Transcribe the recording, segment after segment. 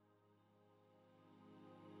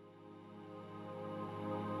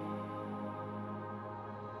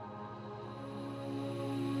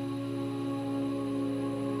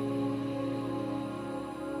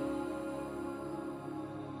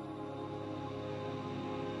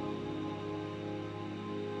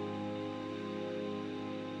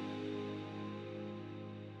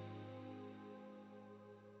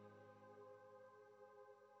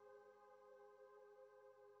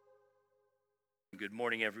Good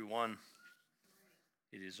morning, everyone.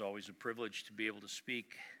 It is always a privilege to be able to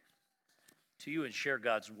speak to you and share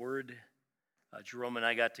God's Word. Jerome and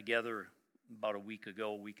I got together about a week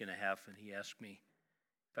and a half, and he asked me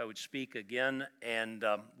if I would speak again, and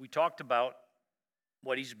we talked about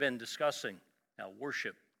what he's been discussing,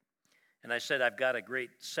 worship. And I said I've got a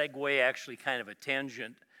great segue, actually kind of a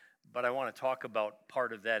tangent, but I want to talk about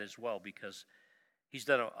part of that as well, because he's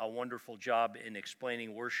done a wonderful job in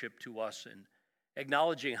explaining worship to us and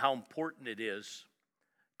acknowledging how important it is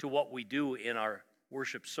to what we do in our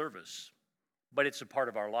worship service. But it's a part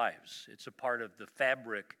of our lives. It's a part of the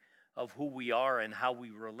fabric of who we are and how we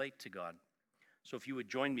relate to God. So if you would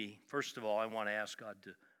join me, first of all, I want to ask God to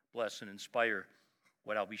bless and inspire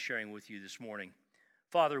what I'll be sharing with you this morning.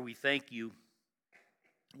 Father, we thank you.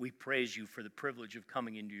 We praise you for the privilege of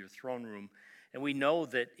coming into your throne room. And we know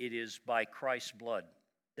that it is by Christ's blood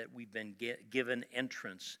that we've been given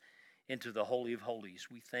entrance into the Holy of Holies.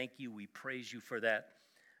 We thank you. We praise you for that.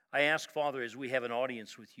 I ask, Father, as we have an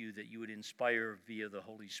audience with you, that you would inspire via the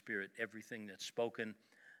Holy Spirit everything that's spoken,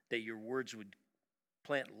 that your words would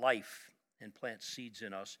plant life and plant seeds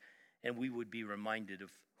in us, and we would be reminded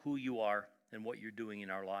of who you are and what you're doing in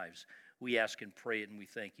our lives. We ask and pray it, and we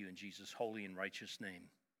thank you in Jesus' holy and righteous name.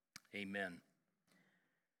 Amen.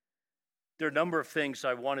 There are a number of things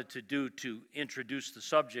I wanted to do to introduce the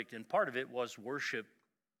subject, and part of it was worship,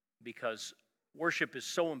 because worship is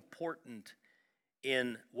so important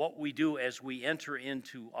in what we do as we enter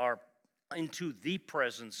into the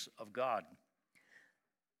presence of God.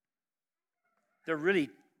 There are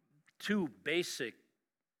really two basic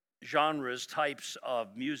genres, types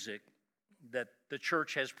of music that the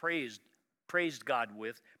church has praised God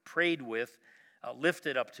with, prayed with,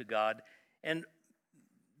 lifted up to God, and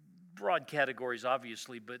broad categories,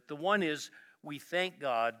 obviously, but the one is we thank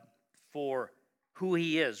God for who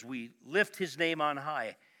he is. We lift his name on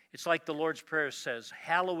high. It's like the Lord's Prayer says,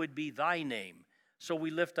 hallowed be thy name. So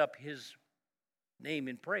we lift up his name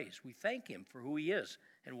in praise. We thank him for who he is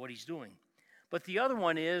and what he's doing. But the other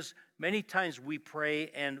one is many times we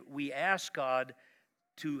pray and we ask God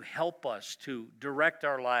to help us, to direct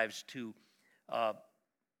our lives, to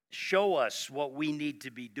show us what we need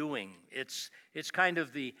to be doing. It's kind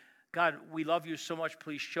of the, God, we love you so much,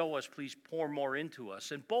 please show us, please pour more into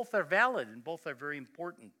us. And both are valid and both are very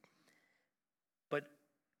important. But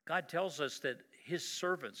God tells us that his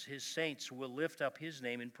servants, his saints, will lift up his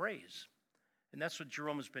name in praise. And that's what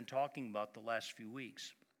Jerome has been talking about the last few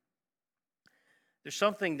weeks. There's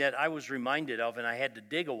something that I was reminded of, and I had to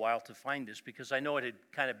dig a while to find this because I know it had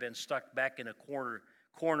kind of been stuck back in a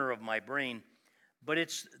corner of my brain. But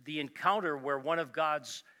it's the encounter where one of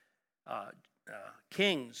God's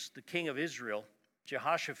kings, the king of Israel,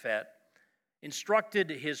 Jehoshaphat, instructed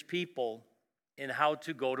his people in how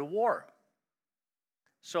to go to war.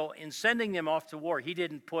 So in sending them off to war, he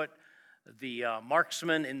didn't put the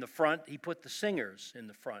marksmen in the front, he put the singers in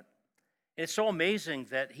the front. And it's so amazing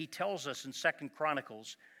that he tells us in 2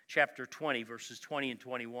 Chronicles chapter 20, verses 20 and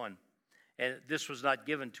 21. And this was not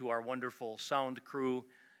given to our wonderful sound crew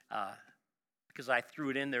because I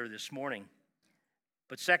threw it in there this morning.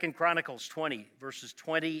 But 2 Chronicles 20, verses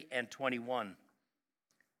 20 and 21,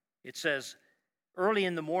 it says, early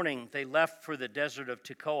in the morning they left for the desert of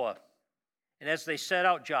Tekoa. And as they set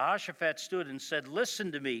out, Jehoshaphat stood and said,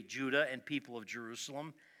 listen to me, Judah and people of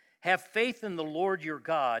Jerusalem. Have faith in the Lord your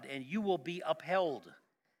God, and you will be upheld.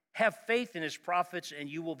 Have faith in his prophets, and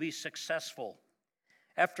you will be successful.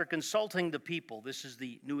 After consulting the people, this is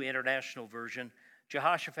the New International Version,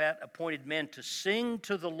 Jehoshaphat appointed men to sing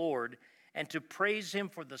to the Lord and to praise him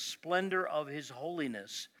for the splendor of his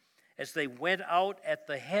holiness as they went out at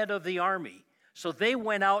the head of the army. So they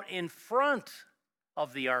went out in front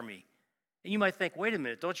of the army. And you might think, wait a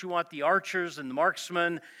minute, don't you want the archers and the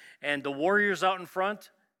marksmen and the warriors out in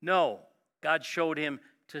front? No, God showed him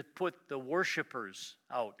to put the worshipers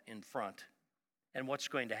out in front. And what's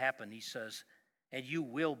going to happen? He says, and you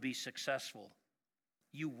will be successful.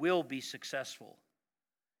 You will be successful.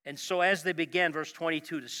 And so as they began, verse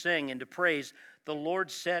 22, to sing and to praise, the Lord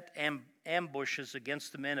set ambushes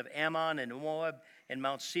against the men of Ammon and Moab and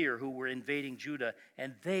Mount Seir who were invading Judah,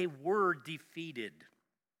 and they were defeated.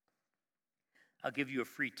 I'll give you a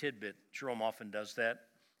free tidbit. Jerome often does that.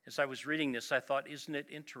 As I was reading this, I thought, isn't it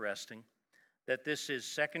interesting that this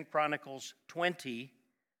is 2 Chronicles 20,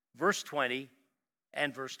 verse 20,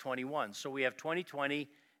 and verse 21. So we have 2020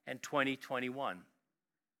 and 2021.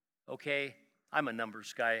 Okay? I'm a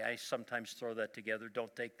numbers guy. I sometimes throw that together.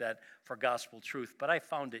 Don't take that for gospel truth. But I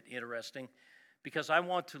found it interesting because I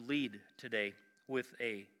want to lead today with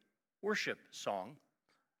a worship song,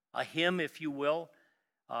 a hymn, if you will,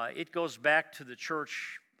 It goes back to the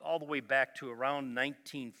church all the way back to around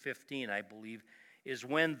 1915, I believe, is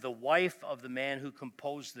when the wife of the man who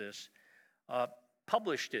composed this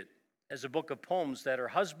published it as a book of poems that her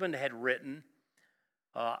husband had written.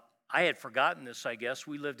 I had forgotten this, I guess.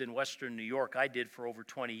 We lived in Western New York. I did for over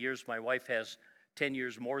 20 years. My wife has 10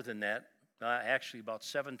 years more than that. Actually, about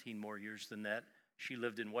 17 more years than that. She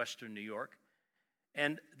lived in Western New York.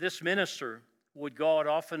 And this minister would go out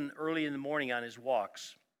often early in the morning on his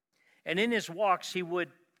walks. And in his walks, he would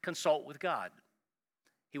consult with God.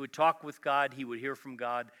 He would talk with God. He would hear from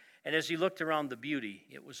God. And as he looked around the beauty,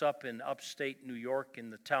 it was up in upstate New York in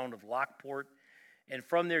the town of Lockport. And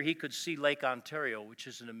from there, he could see Lake Ontario, which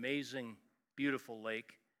is an amazing, beautiful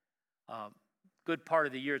lake. Good part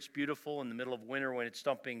of the year, it's beautiful. In the middle of winter, when it's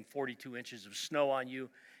dumping 42 inches of snow on you,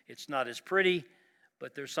 it's not as pretty,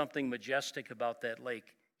 but there's something majestic about that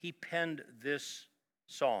lake. He penned this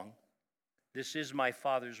song, "This Is My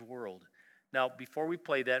Father's World." Now, before we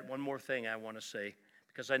play that, one more thing I want to say,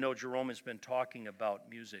 because I know Jerome has been talking about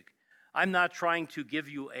music. I'm not trying to give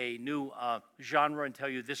you a new genre and tell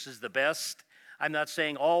you this is the best. I'm not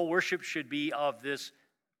saying all worship should be of this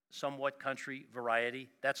somewhat country variety.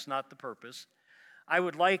 That's not the purpose. I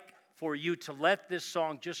would like for you to let this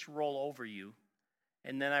song just roll over you,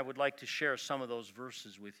 and then I would like to share some of those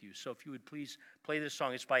verses with you. So if you would please play this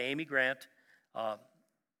song. It's by Amy Grant. The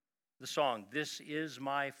song, "This Is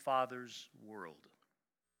My Father's World."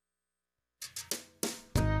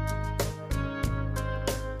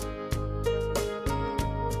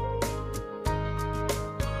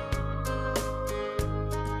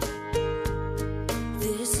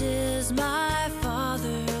 This is my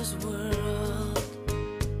Father's world,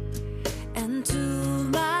 and to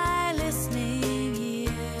my listening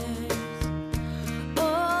ears,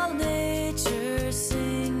 all nature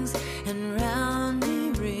sings, and round me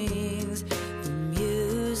rings the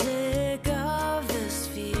music of the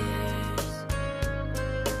spheres.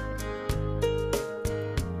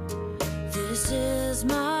 This is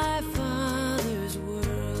my Father's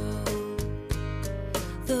world.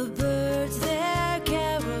 The birds their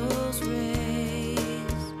carols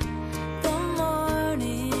raise, the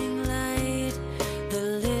morning light, the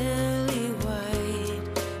lily white,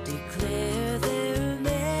 declare their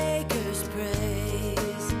Maker's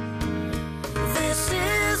praise. This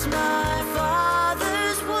is my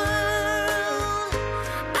Father's world.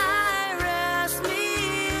 I rest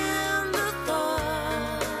me in the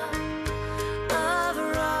thought of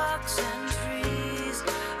rocks and trees,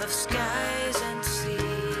 of skies and seas.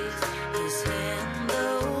 His hand the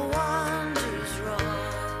wonders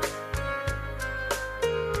wrought.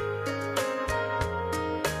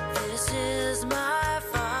 This is my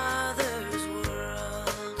Father's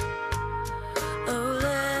world. Oh,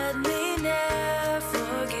 let me never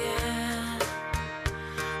forget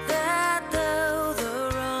that though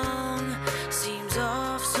the wrong seems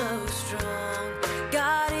off so strong,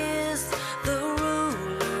 God is the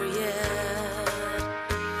ruler yet.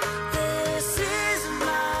 This is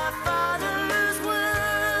my Father's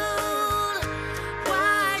world.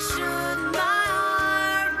 Why should my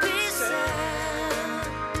heart be sad?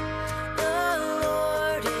 The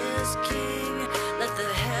Lord is King. Let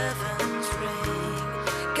the heavens ring.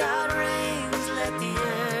 God reigns. Let the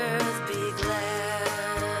earth be glad.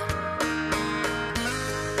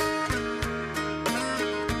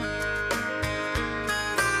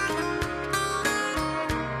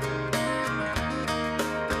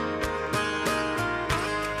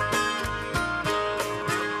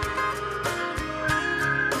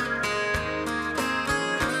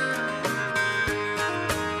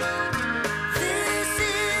 This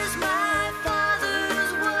is my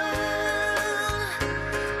Father's world.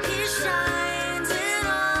 He shines in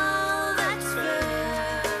all that's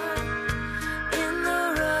fair. In the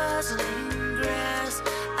rustling grass,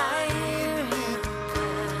 I hear him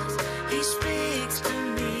pass. He speaks to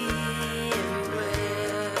me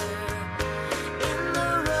everywhere. In the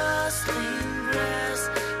rustling grass,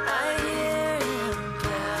 I hear him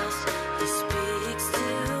pass. He speaks to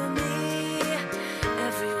me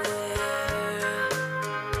everywhere.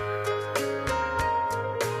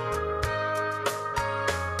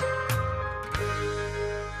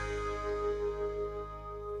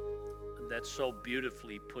 That so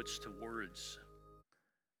beautifully puts to words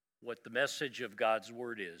what the message of God's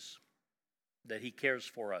word is, that he cares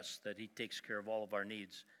for us, that he takes care of all of our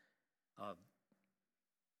needs.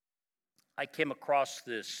 I came across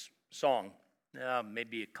this song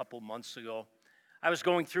maybe a couple months ago. I was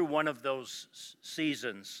going through one of those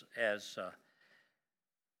seasons, as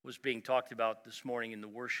was being talked about this morning in the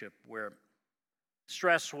worship, where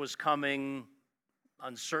stress was coming,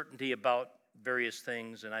 uncertainty about various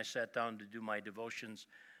things, and I sat down to do my devotions.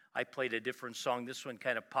 I played a different song. This one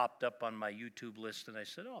kind of popped up on my YouTube list, and I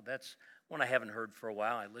said, oh, that's one I haven't heard for a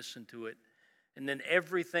while. I listened to it. And then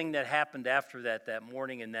everything that happened after that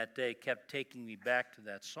morning and that day, kept taking me back to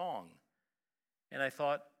that song. And I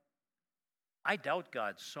thought, I doubt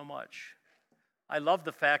God so much. I love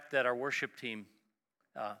the fact that our worship team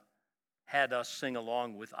had us sing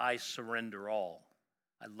along with I Surrender All.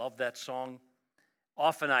 I love that song.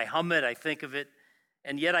 Often I hum it, I think of it,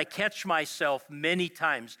 and yet I catch myself many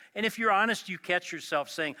times. And if you're honest, you catch yourself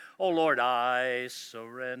saying, oh Lord, I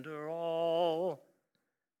surrender all.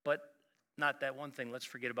 But not that one thing. Let's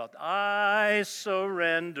forget about I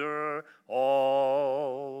surrender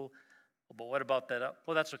all. But what about that?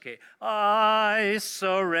 Well, that's okay. I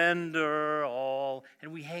surrender all.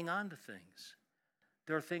 And we hang on to things.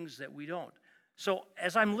 There are things that we don't. So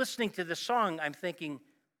as I'm listening to the song, I'm thinking,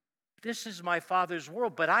 this is my Father's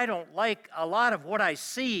world, but I don't like a lot of what I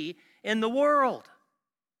see in the world.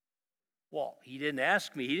 Well, he didn't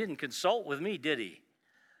ask me. He didn't consult with me, did he?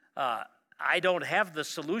 I don't have the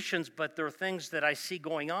solutions, but there are things that I see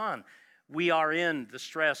going on. We are in the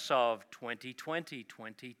stress of 2020,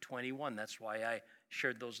 2021. That's why I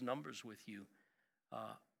shared those numbers with you.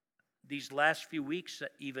 These last few weeks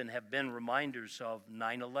even have been reminders of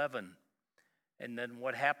 9/11. And then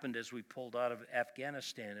what happened as we pulled out of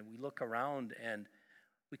Afghanistan, and we look around and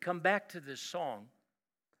we come back to this song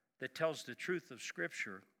that tells the truth of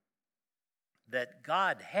Scripture, that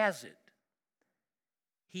God has it.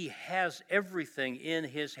 He has everything in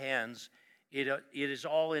his hands. It is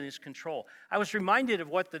all in his control. I was reminded of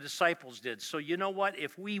what the disciples did. So you know what?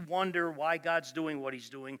 If we wonder why God's doing what he's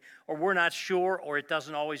doing, or we're not sure, or it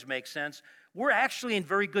doesn't always make sense, we're actually in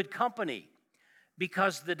very good company,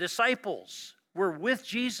 because the disciples were with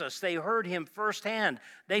Jesus. They heard him firsthand.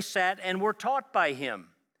 They sat and were taught by him.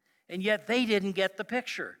 And yet they didn't get the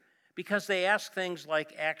picture, because they asked things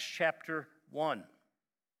like Acts chapter 1,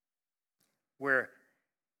 where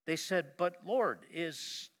they said, but Lord,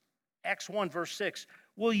 is Acts 1 verse 6,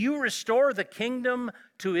 will you restore the kingdom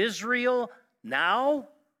to Israel now?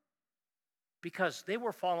 Because they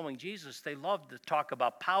were following Jesus. They loved to talk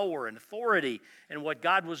about power and authority and what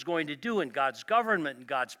God was going to do, and God's government and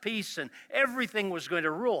God's peace, and everything was going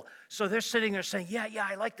to rule. So they're sitting there saying, yeah,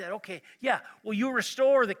 I like that. Okay, yeah, will you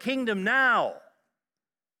restore the kingdom now?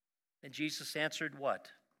 And Jesus answered what?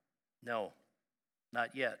 No,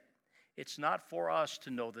 not yet. It's not for us to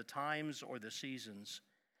know the times or the seasons.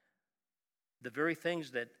 The very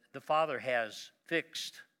things that the Father has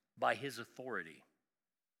fixed by his authority.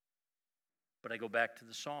 But I go back to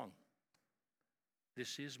the song.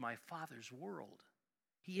 This is my Father's world.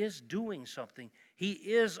 He is doing something. He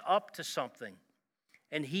is up to something.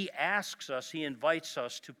 And he asks us, he invites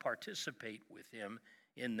us to participate with him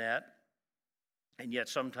in that. And yet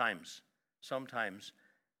sometimes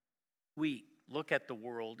we look at the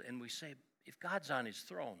world and we say, if God's on his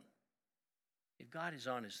throne, if God is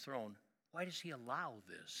on his throne, why does he allow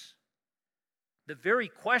this? The very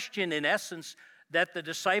question, in essence, that the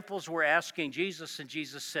disciples were asking Jesus, and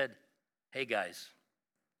Jesus said, hey guys,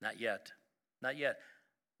 not yet, not yet.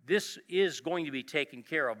 This is going to be taken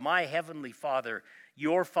care of. My heavenly Father,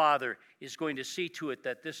 your Father, is going to see to it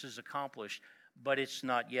that this is accomplished, but it's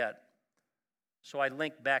not yet. So I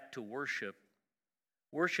link back to worship.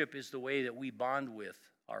 Worship is the way that we bond with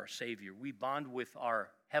our Savior. We bond with our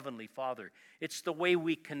Heavenly Father. It's the way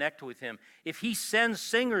we connect with him. If he sends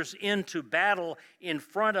singers into battle in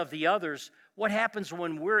front of the others, what happens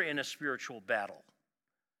when we're in a spiritual battle?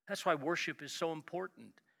 That's why worship is so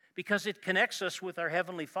important, because it connects us with our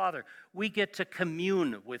Heavenly Father. We get to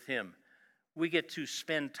commune with him. We get to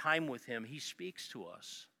spend time with him. He speaks to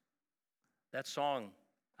us. That song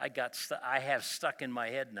I have stuck in my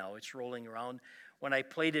head now. It's rolling around. When I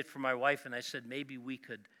played it for my wife and I said, maybe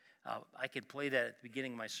I could play that at the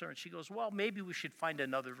beginning of my sermon. She goes, well, maybe we should find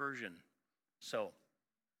another version. So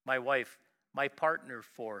my wife, my partner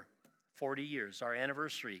for 40 years, our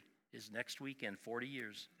anniversary is next weekend, 40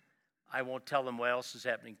 years. I won't tell them what else is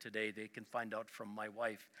happening today. They can find out from my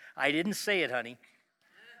wife. I didn't say it, honey.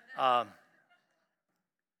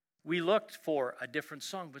 We looked for a different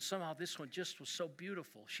song, but somehow this one just was so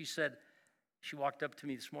beautiful. She walked up to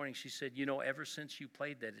me this morning. She said, ever since you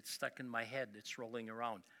played that, it's stuck in my head. It's rolling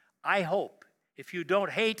around. I hope, if you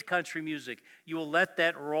don't hate country music, you will let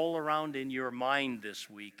that roll around in your mind this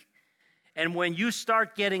week. And when you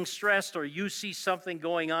start getting stressed, or you see something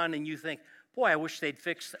going on and you think, boy, I wish they'd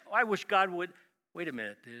fix that. I wish God would. Wait a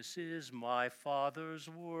minute. This is my Father's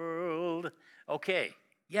world. Okay,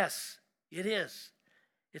 yes, it is.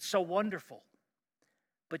 It's so wonderful.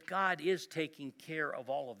 But God is taking care of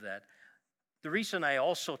all of that. The reason I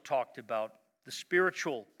also talked about the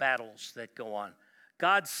spiritual battles that go on.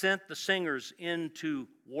 God sent the singers into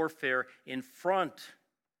warfare in front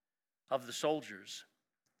of the soldiers.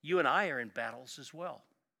 You and I are in battles as well.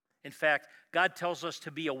 In fact, God tells us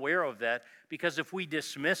to be aware of that, because if we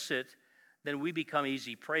dismiss it, then we become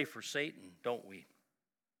easy prey for Satan, don't we?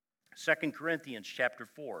 2 Corinthians chapter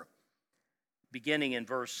 4, beginning in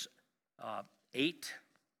verse 8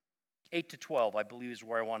 to 12, I believe is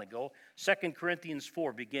where I want to go. 2 Corinthians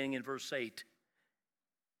 4, beginning in verse 8.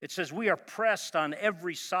 It says, we are pressed on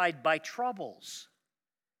every side by troubles.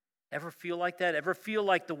 Ever feel like that? Ever feel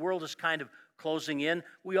like the world is kind of closing in?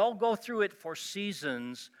 We all go through it for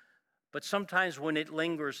seasons, but sometimes when it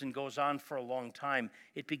lingers and goes on for a long time,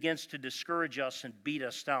 it begins to discourage us and beat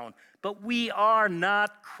us down. But we are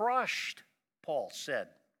not crushed, Paul said.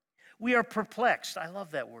 We are perplexed. I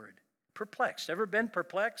love that word, perplexed. Ever been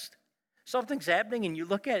perplexed? Something's happening and you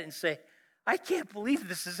look at it and say, I can't believe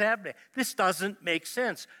this is happening. This doesn't make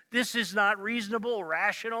sense. This is not reasonable,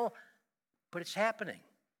 rational, but it's happening.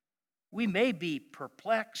 We may be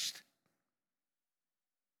perplexed,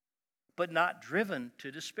 but not driven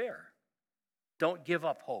to despair. Don't give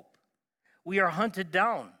up hope. We are hunted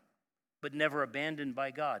down, but never abandoned by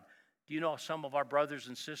God. Do you know some of our brothers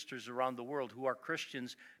and sisters around the world who are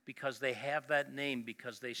Christians because they have that name,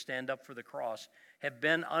 because they stand up for the cross, have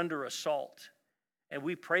been under assault, and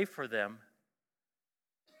we pray for them,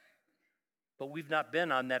 but we've not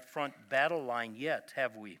been on that front battle line yet,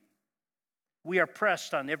 have we? We are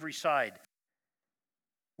pressed on every side.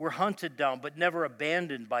 We're hunted down, but never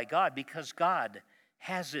abandoned by God, because God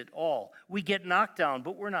has it all. We get knocked down,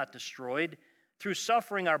 but we're not destroyed. Through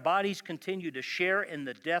suffering, our bodies continue to share in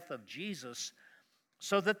the death of Jesus,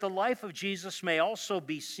 so that the life of Jesus may also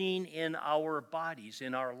be seen in our bodies,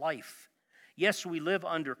 in our life. Yes, we live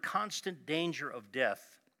under constant danger of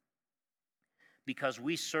death because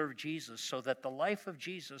we serve Jesus, so that the life of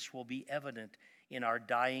Jesus will be evident in our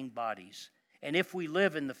dying bodies. And if we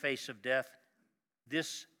live in the face of death,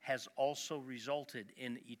 this has also resulted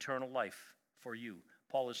in eternal life for you.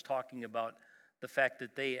 Paul is talking about the fact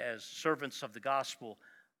that they, as servants of the gospel,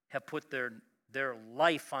 have put their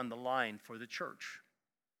life on the line for the church.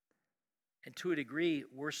 And to a degree,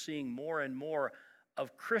 we're seeing more and more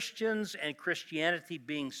of Christians and Christianity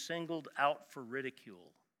being singled out for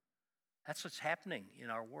ridicule. That's what's happening in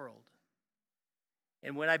our world.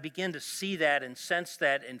 And when I begin to see that and sense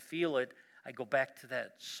that and feel it, I go back to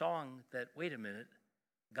that song that, wait a minute,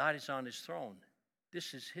 God is on his throne.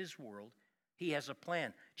 This is his world. He has a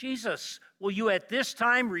plan. Jesus, will you at this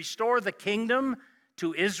time restore the kingdom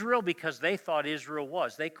to Israel? Because they thought Israel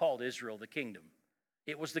was. They called Israel the kingdom.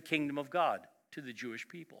 It was the kingdom of God to the Jewish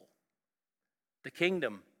people. The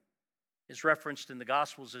kingdom is referenced in the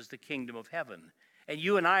Gospels as the kingdom of heaven. And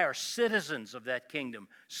you and I are citizens of that kingdom.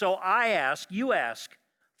 So I ask, you ask,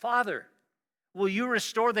 Father, will you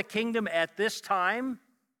restore the kingdom at this time?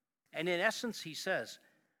 And in essence, he says,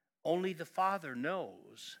 only the Father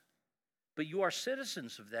knows. But you are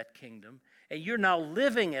citizens of that kingdom, and you're now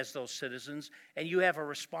living as those citizens, and you have a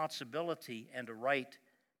responsibility and a right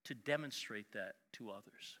to demonstrate that to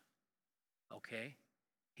others. Okay?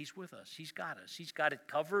 He's with us. He's got us. He's got it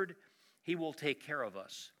covered. He will take care of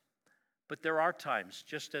us. But there are times,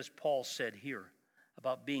 just as Paul said here,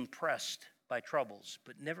 about being pressed by troubles,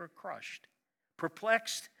 but never crushed,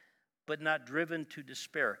 perplexed, but not driven to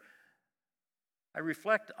despair. I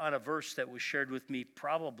reflect on a verse that was shared with me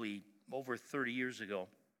probably over 30 years ago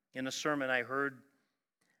in a sermon I heard,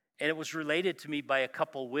 and it was related to me by a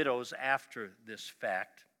couple widows after this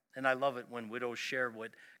fact. And I love it when widows share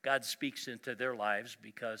what God speaks into their lives,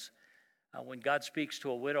 because when God speaks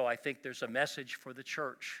to a widow, I think there's a message for the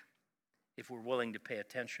church if we're willing to pay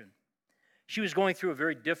attention. She was going through a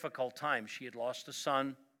very difficult time. She had lost a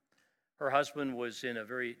son. Her husband was in a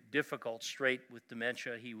very difficult strait with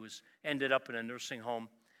dementia. He ended up in a nursing home.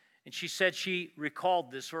 And she said she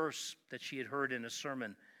recalled this verse that she had heard in a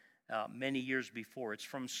sermon many years before. It's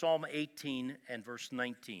from Psalm 18 and verse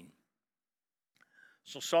 19.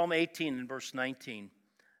 So Psalm 18 and verse 19,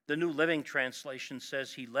 the New Living Translation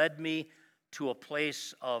says, he led me to a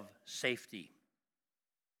place of safety,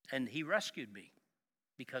 and he rescued me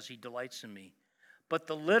because he delights in me. But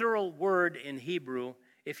the literal word in Hebrew,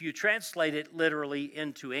 if you translate it literally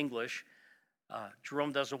into English,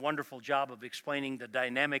 Jerome does a wonderful job of explaining the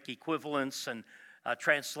dynamic equivalence and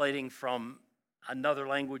translating from another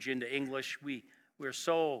language into English. We're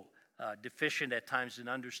so deficient at times in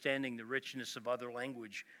understanding the richness of other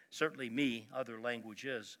language, certainly me, other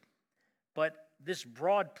languages. But this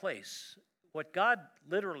broad place, what God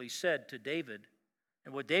literally said to David,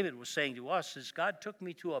 And what David was saying to us is, God took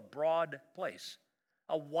me to a broad place.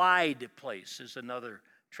 A wide place is another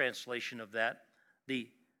translation of that. The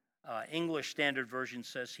English Standard Version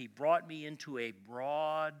says, He brought me into a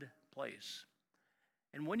broad place.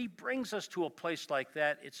 And when He brings us to a place like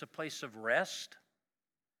that, it's a place of rest.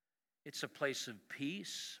 It's a place of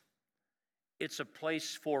peace. It's a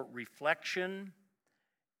place for reflection.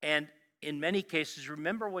 And in many cases,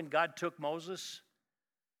 remember when God took Moses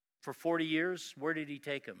for 40 years? Where did He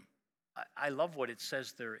take him? I love what it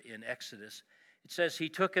says there in Exodus. It says He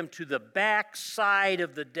took him to the backside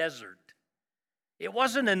of the desert. It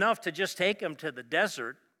wasn't enough to just take him to the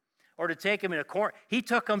desert or to take him in a corner. He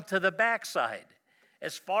took him to the backside,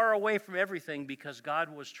 as far away from everything, because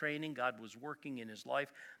God was training, God was working in his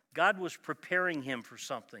life. God was preparing him for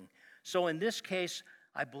something. So in this case,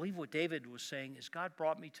 I believe what David was saying is, God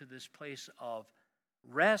brought me to this place of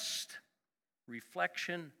rest,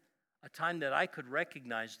 reflection, a time that I could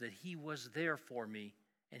recognize that He was there for me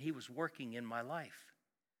and He was working in my life.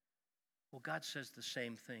 Well, God says the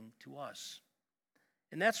same thing to us.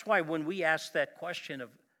 And that's why when we ask that question of,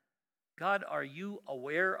 God, are you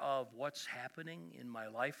aware of what's happening in my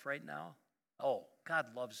life right now? Oh, God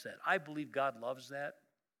loves that. I believe God loves that.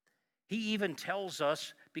 He even tells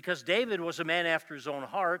us, because David was a man after his own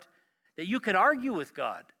heart, that you can argue with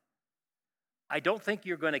God. I don't think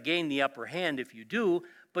you're going to gain the upper hand if you do,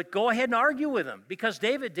 but go ahead and argue with Him, because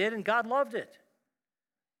David did and God loved it.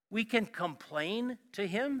 We can complain to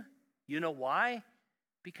Him. You know why?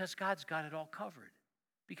 Because God's got it all covered.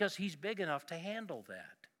 Because He's big enough to handle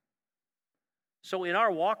that. So in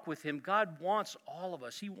our walk with Him, God wants all of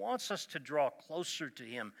us. He wants us to draw closer to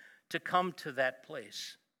Him, to come to that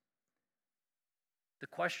place. The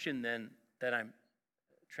question then that I'm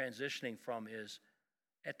transitioning from is,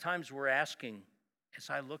 at times we're asking, as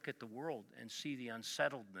I look at the world and see the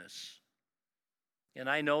unsettledness, and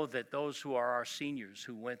I know that those who are our seniors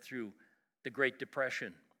who went through the Great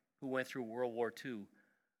Depression, who went through World War II,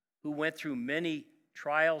 who went through many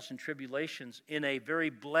trials and tribulations in a very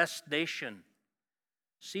blessed nation,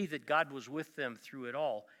 see that God was with them through it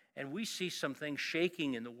all. And we see some things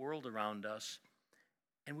shaking in the world around us,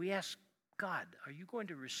 and we ask, God, are you going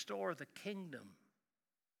to restore the kingdom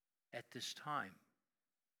at this time?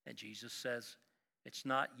 And Jesus says, it's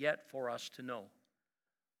not yet for us to know.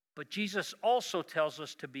 But Jesus also tells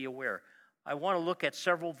us to be aware. I want to look at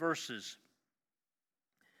several verses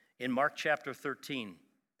in Mark chapter 13.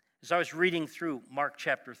 As I was reading through Mark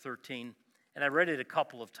chapter 13, and I read it a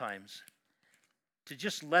couple of times, to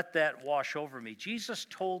just let that wash over me, Jesus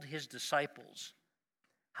told His disciples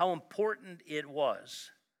how important it was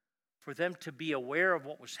for them to be aware of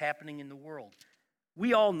what was happening in the world.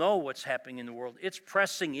 We all know what's happening in the world. It's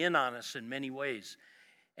pressing in on us in many ways.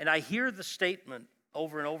 And I hear the statement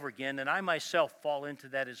over and over again, and I myself fall into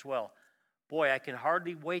that as well. Boy, I can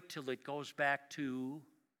hardly wait till it goes back to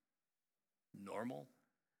normal,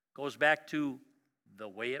 goes back to the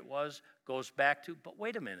way it was, goes back to, but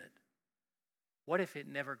wait a minute. What if it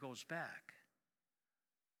never goes back?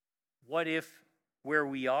 What if where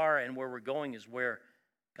we are and where we're going is where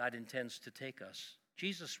God intends to take us?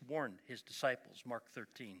 Jesus warned His disciples, Mark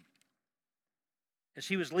 13. As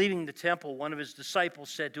He was leaving the temple, one of His disciples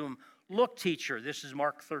said to Him, "Look, teacher," this is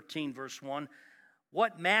Mark 13, verse 1,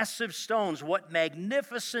 "what massive stones, what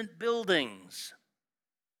magnificent buildings."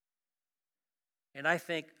 And I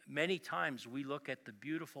think many times we look at the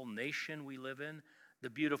beautiful nation we live in, the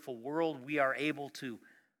beautiful world we are able to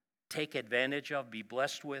take advantage of, be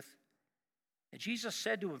blessed with. And Jesus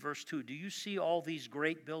said to him in verse 2, "Do you see all these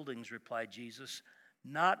great buildings?" replied Jesus.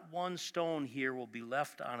 "Not one stone here will be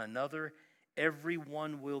left on another. Every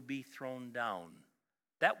one will be thrown down."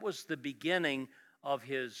 That was the beginning of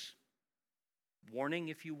His warning,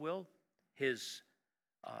 if you will, His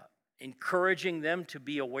encouraging them to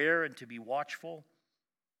be aware and to be watchful.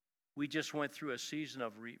 We just went through a season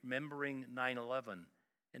of remembering 9/11.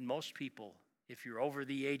 And most people, if you're over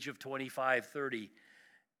the age of 25, 30,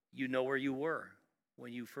 you know where you were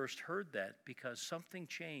when you first heard that, because something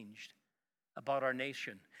changed about our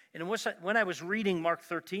nation. And when I was reading Mark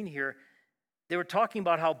 13 here, they were talking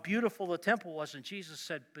about how beautiful the temple was, and Jesus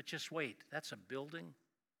said, but just wait, that's a building,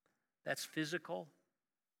 that's physical,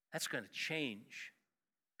 that's going to change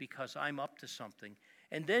because I'm up to something.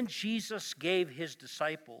 And then Jesus gave His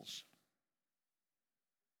disciples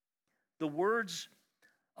the words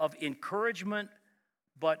of encouragement,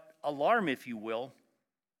 but alarm, if you will,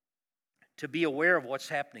 to be aware of what's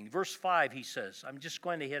happening. Verse 5, He says, I'm just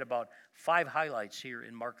going to hit about 5 highlights here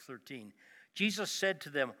in Mark 13. Jesus said to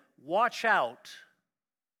them, "Watch out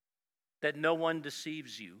that no one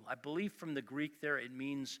deceives you." I believe from the Greek there it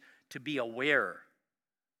means to be aware,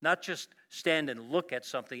 Not just stand and look at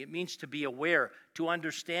something. It means to be aware, to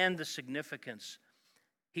understand the significance.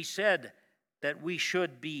 He said that we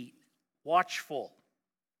should be watchful.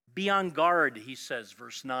 Be on guard, he says,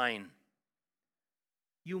 verse 9.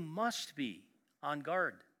 You must be on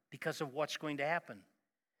guard because of what's going to happen.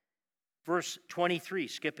 Verse 23,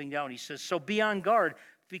 skipping down, he says, so be on guard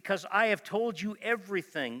because I have told you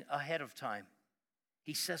everything ahead of time.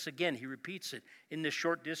 He says again, he repeats it in this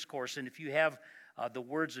short discourse. And if you have the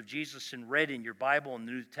words of Jesus in red in your Bible in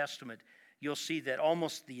the New Testament, you'll see that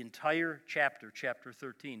almost the entire chapter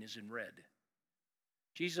 13, is in red.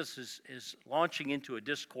 Jesus is launching into a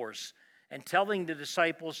discourse and telling the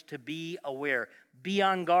disciples to be aware. Be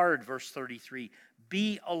on guard, verse 33.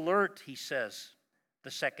 Be alert, he says,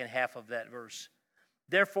 the second half of that verse.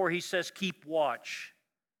 Therefore, he says, keep watch.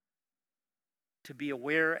 To be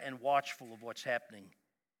aware and watchful of what's happening.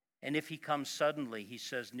 And if he comes suddenly, he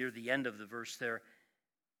says near the end of the verse there,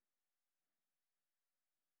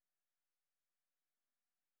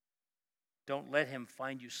 don't let him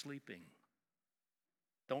find you sleeping.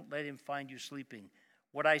 Don't let him find you sleeping.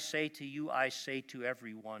 What I say to you, I say to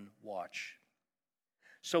everyone, watch.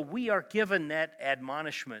 So we are given that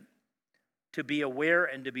admonishment to be aware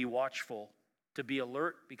and to be watchful, to be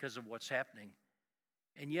alert because of what's happening.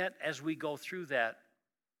 And yet, as we go through that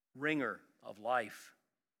ringer of life,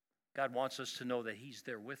 God wants us to know that he's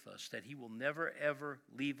there with us, that he will never, ever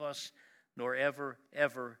leave us, nor ever,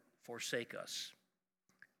 ever forsake us.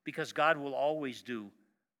 Because God will always do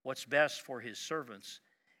what's best for his servants.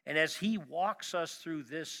 And as he walks us through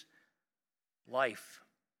this life,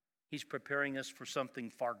 he's preparing us for something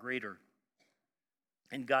far greater.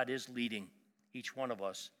 And God is leading each one of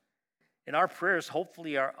us. And our prayers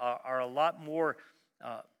hopefully are a lot more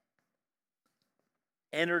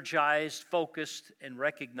energized, focused, and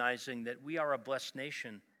recognizing that we are a blessed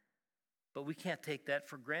nation, but we can't take that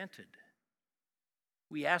for granted.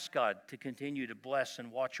 We ask God to continue to bless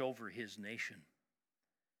and watch over his nation.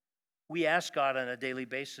 We ask God on a daily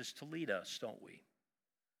basis to lead us, don't we?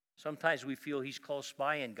 Sometimes we feel he's close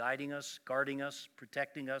by and guiding us, guarding us,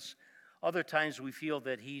 protecting us. Other times we feel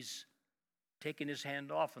that he's taking his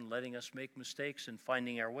hand off and letting us make mistakes and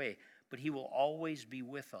finding our way. But he will always be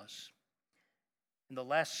with us. And the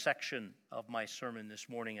last section of my sermon this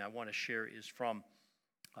morning I want to share is from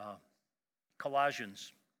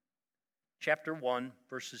Colossians chapter 1,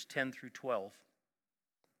 verses 10 through 12.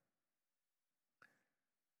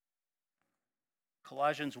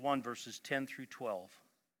 Colossians 1, verses 10 through 12.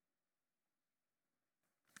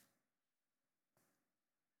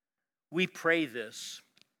 We pray this,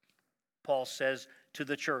 Paul says to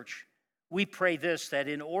the church. We pray this, that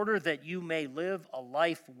in order that you may live a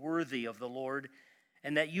life worthy of the Lord,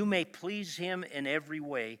 and that you may please him in every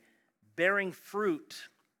way, bearing fruit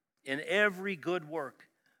in every good work,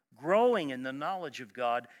 growing in the knowledge of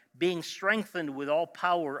God, being strengthened with all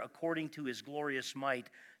power according to his glorious might,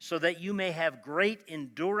 so that you may have great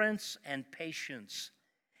endurance and patience,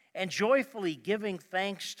 and joyfully giving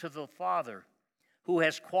thanks to the Father, who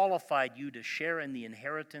has qualified you to share in the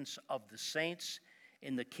inheritance of the saints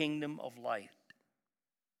in the kingdom of light.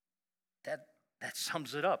 That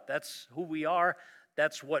sums it up. That's who we are.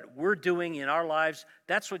 That's what we're doing in our lives.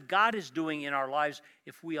 That's what God is doing in our lives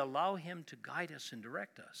if we allow him to guide us and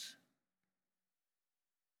direct us.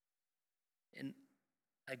 And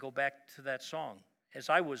I go back to that song. As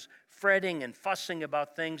I was fretting and fussing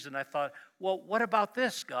about things, and I thought, well, what about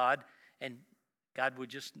this, God? And God would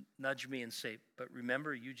just nudge me and say, but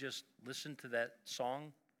remember, you just listened to that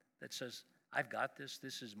song that says, I've got this.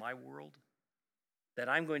 This is my world. That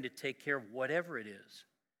I'm going to take care of whatever it is.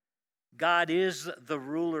 God is the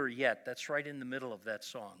ruler yet. That's right in the middle of that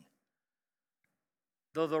song.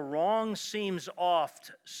 Though the wrong seems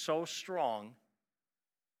oft so strong,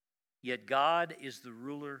 yet God is the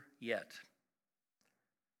ruler yet.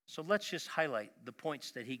 So let's just highlight the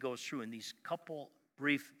points that he goes through in these couple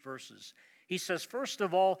brief verses. He says, first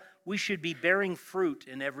of all, we should be bearing fruit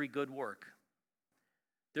in every good work.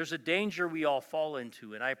 There's a danger we all fall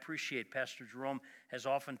into, and I appreciate Pastor Jerome has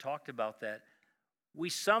often talked about that. We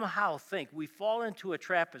somehow think, we fall into a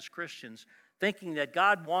trap as Christians, thinking that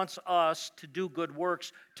God wants us to do good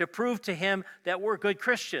works to prove to him that we're good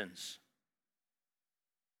Christians.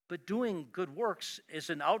 But doing good works is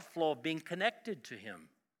an outflow of being connected to him.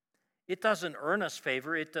 It doesn't earn us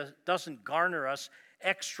favor. It doesn't garner us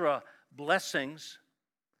extra blessings.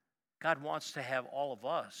 God wants to have all of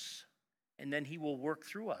us, and then he will work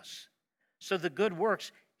through us. So the good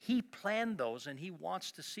works, he planned those, and he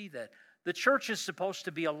wants to see that. The church is supposed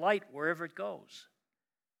to be a light wherever it goes.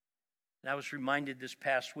 And I was reminded this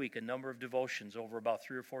past week, a number of devotions over about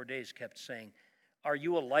 3 or 4 days kept saying, Are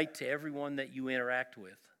you a light to everyone that you interact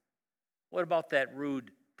with? What about that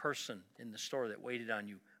rude person in the store that waited on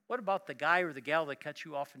you? What about the guy or the gal that cut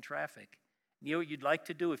you off in traffic? You know what you'd like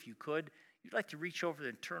to do if you could? You'd like to reach over there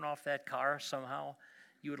and turn off that car somehow.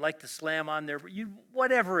 You would like to slam on there,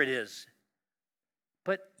 whatever it is.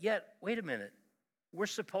 But yet, wait a minute. We're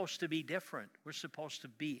supposed to be different. We're supposed to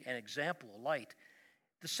be an example, a light.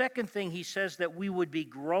 The second thing he says, that we would be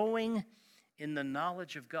growing in the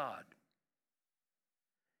knowledge of God.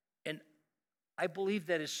 And I believe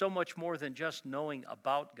that is so much more than just knowing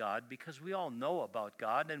about God, because we all know about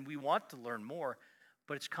God and we want to learn more,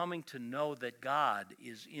 but it's coming to know that God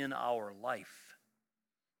is in our life,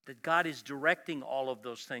 that God is directing all of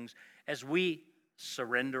those things as we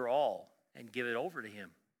surrender all and give it over to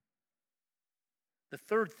Him. The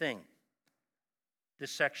third thing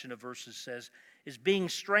this section of verses says is being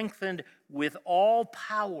strengthened with all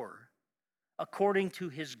power according to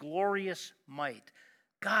His glorious might.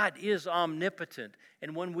 God is omnipotent,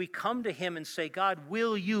 and when we come to Him and say, God,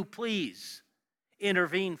 will you please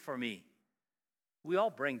intervene for me? We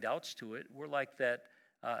all bring doubts to it. We're like that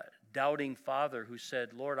doubting father who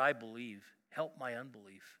said, Lord, I believe, help my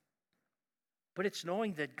unbelief. But it's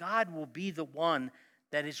knowing that God will be the one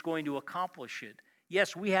that is going to accomplish it.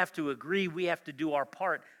 Yes, we have to agree, we have to do our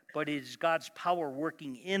part, but it is God's power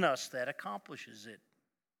working in us that accomplishes it.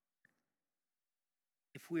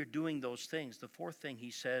 If we're doing those things, the fourth thing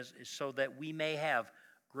he says is so that we may have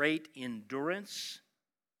great endurance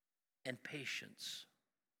and patience.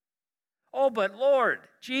 Oh, but Lord,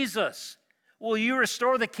 Jesus, will you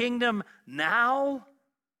restore the kingdom now?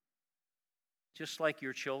 Just like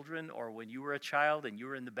your children, or when you were a child and you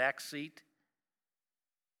were in the back seat.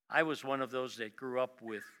 I was one of those that grew up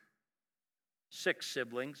with 6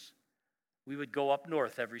 siblings. We would go up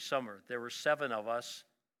north every summer. There were 7 of us,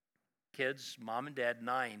 kids, mom and dad,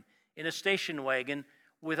 9, in a station wagon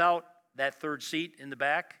without that third seat in the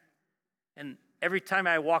back. And every time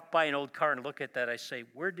I walk by an old car and look at that, I say,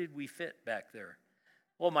 where did we fit back there?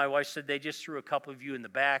 Well, my wife said they just threw a couple of you in the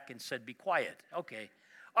back and said, be quiet. Okay.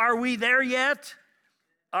 Are we there yet?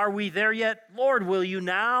 Are we there yet? Lord, will you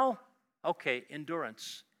now? Okay,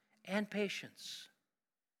 endurance and patience.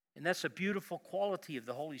 And that's a beautiful quality of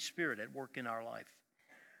the Holy Spirit at work in our life.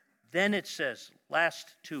 Then it says,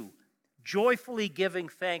 last 2, joyfully giving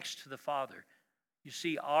thanks to the Father. You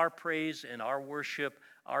see, our praise and our worship,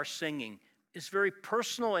 our singing is very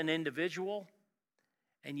personal and individual,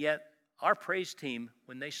 and yet our praise team,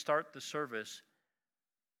 when they start the service,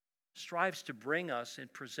 strives to bring us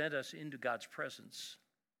and present us into God's presence.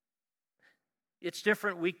 It's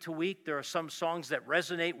different week to week. There are some songs that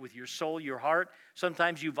resonate with your soul, your heart.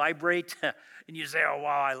 Sometimes you vibrate and you say, oh,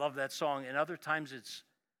 wow, I love that song. And other times it's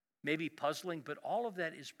maybe puzzling, but all of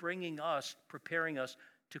that is bringing us, preparing us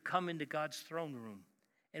to come into God's throne room.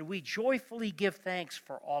 And we joyfully give thanks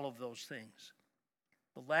for all of those things.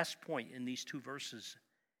 The last point in these 2 verses,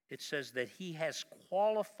 it says that He has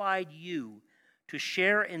qualified you to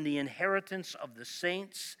share in the inheritance of the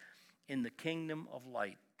saints in the kingdom of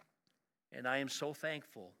light. And I am so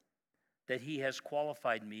thankful that He has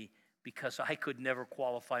qualified me, because I could never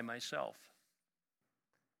qualify myself.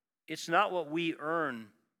 It's not what we earn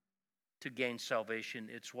to gain salvation,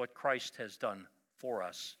 it's what Christ has done for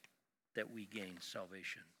us that we gain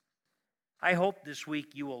salvation. I hope this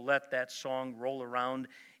week you will let that song roll around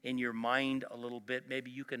in your mind a little bit.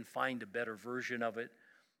 Maybe you can find a better version of it.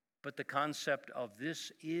 But the concept of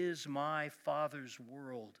this is my Father's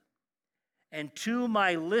world, and to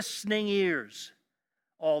my listening ears,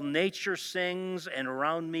 all nature sings and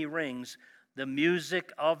around me rings the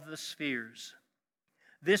music of the spheres.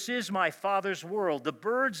 This is my Father's world. The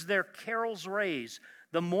birds their carols raise.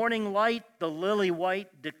 The morning light, the lily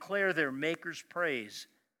white, declare their Maker's praise.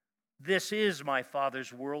 This is my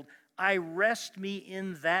Father's world. I rest me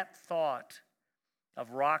in that thought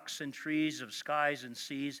of rocks and trees, of skies and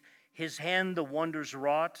seas. His hand the wonders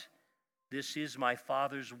wrought. This is my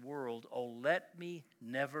Father's world. Oh, let me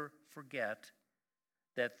never forget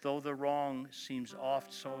that though the wrong seems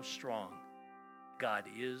oft so strong, God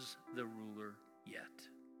is the ruler yet.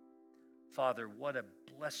 Father, what a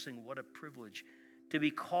blessing, what a privilege to be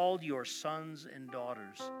called your sons and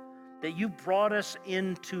daughters, that you brought us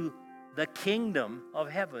into the kingdom of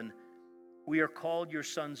heaven. We are called your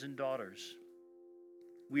sons and daughters.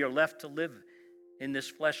 We are left to live in this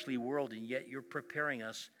fleshly world, and yet you're preparing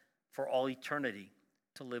us for all eternity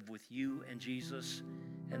to live with you and Jesus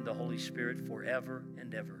and the Holy Spirit forever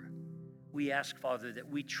and ever. We ask, Father, that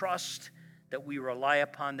we trust, that we rely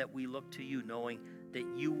upon, that we look to you, knowing that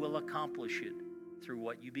you will accomplish it through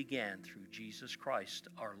what you began through Jesus Christ,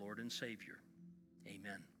 our Lord and Savior.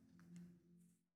 Amen.